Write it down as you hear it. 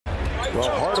Well,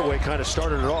 Hardaway kind of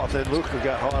started it off, then Luka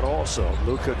got hot also.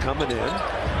 Luka coming in,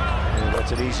 and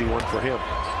that's an easy one for him.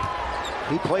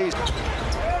 He plays,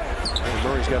 and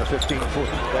Murray's got a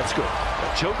 15-footer. That's good.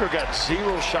 Joker got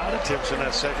 0 shot attempts in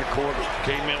that second quarter.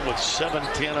 Came in with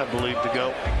 7:10, I believe, to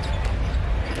go.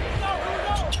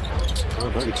 The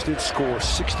Nuggets did score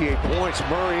 68 points.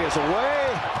 Murray is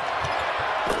away,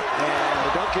 and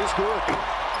the dunk is good.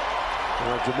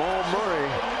 Jamal Murray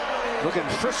looking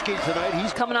frisky tonight.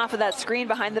 He's coming off of that screen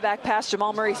behind the back pass.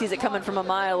 Jamal Murray sees it coming from a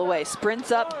mile away.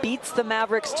 Sprints up, beats the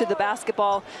Mavericks to the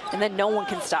basketball, and then no one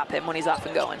can stop him when he's off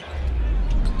and going.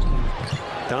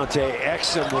 Dante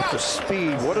Exum with the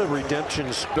speed. What a redemption.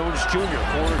 Jones Jr.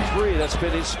 corner 3. That's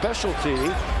been his specialty.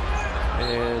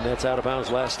 And that's out of bounds.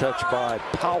 Last touch by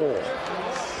Powell.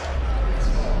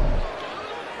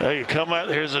 There you come out.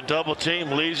 Here's a double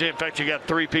team. Leaves you. In fact, you got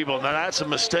 3 people. Now that's a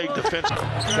mistake defensively.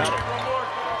 Got it.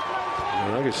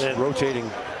 Nuggets rotating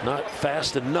not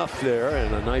fast enough there,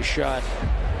 and a nice shot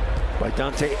by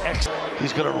Dante Exum.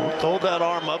 He's going to throw that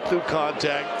arm up through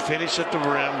contact, finish at the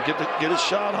rim, get a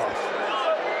shot off.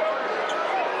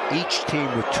 Each team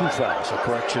with 2 fouls. A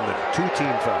correction there. 2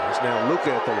 team fouls. Now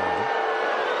Luka at the line.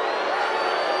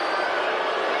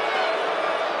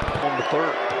 On the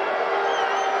third.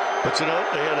 But you know,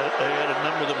 they had a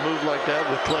number that moved like that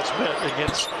with Clutch Bet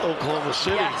against Oklahoma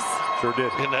City. Yes. Sure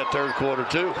did. In that third quarter,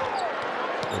 too.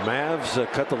 The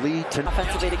Mavs cut the lead.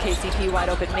 Offensively to KCP, wide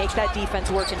open. Make that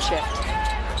defense work and shift.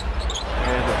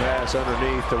 And the pass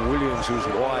underneath to Williams, who's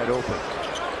wide open.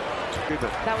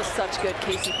 That was such good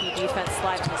KCP defense,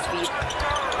 sliding his feet.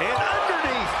 And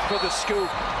underneath for the scoop.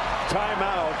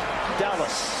 Timeout,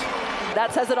 Dallas.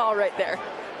 That says it all right there.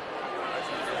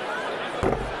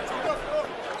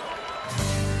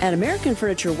 At American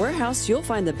Furniture Warehouse, you'll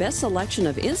find the best selection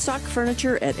of in-stock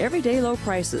furniture at everyday low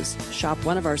prices. Shop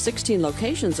one of our 16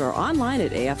 locations or online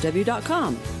at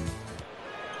afw.com.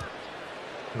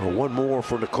 One more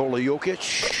for Nikola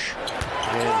Jokic,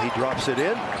 and he drops it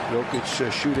in.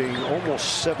 Jokic shooting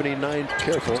almost 79.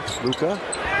 Careful, Luka.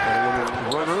 A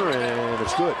little runner, and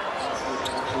it's good.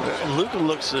 Luka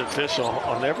looks official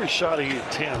on every shot he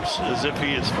attempts as if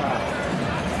he is fouled.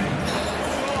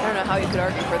 I don't know how you could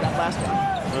argue for that last one.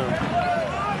 In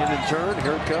and turn,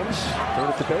 here it comes. Turn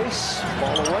at the base,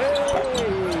 ball away.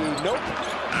 Nope.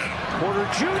 Porter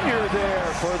Jr. there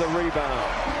for the rebound.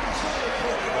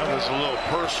 That was a little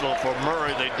personal for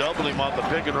Murray. They doubled him on the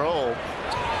pick and roll.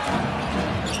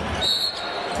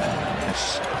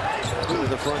 To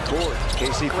the front court.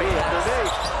 KCP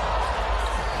underneath.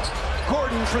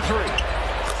 Gordon for 3.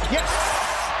 Yes!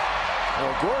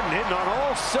 Well, Gordon hitting on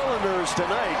all cylinders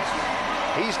tonight.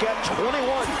 He's got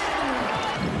 21.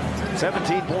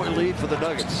 17-point lead for the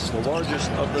Nuggets, the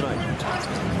largest of the night.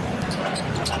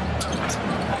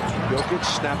 Jokic,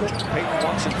 snap it. Peyton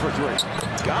Watson for 3.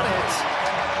 Got it.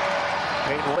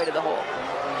 Peyton Way to the hole.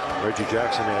 Reggie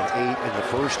Jackson had 8 in the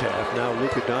first half. Now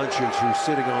Luka Doncic, who's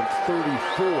sitting on 34.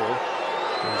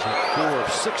 He's at 4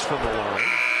 of 6 from the line.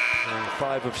 And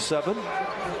 5 of 7.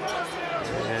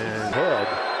 And head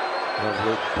of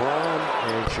LeBron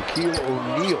and Shaquille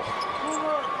O'Neal.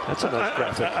 That's a nice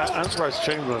graphic. I'm surprised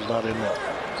Chamberlain's not in there.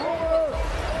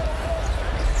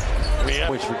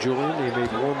 Points for Julian. He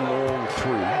made 1 long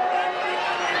 3.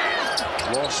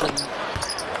 Lawson,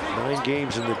 9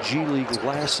 games in the G League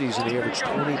last season. He averaged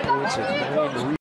 20 points and 9 rebounds.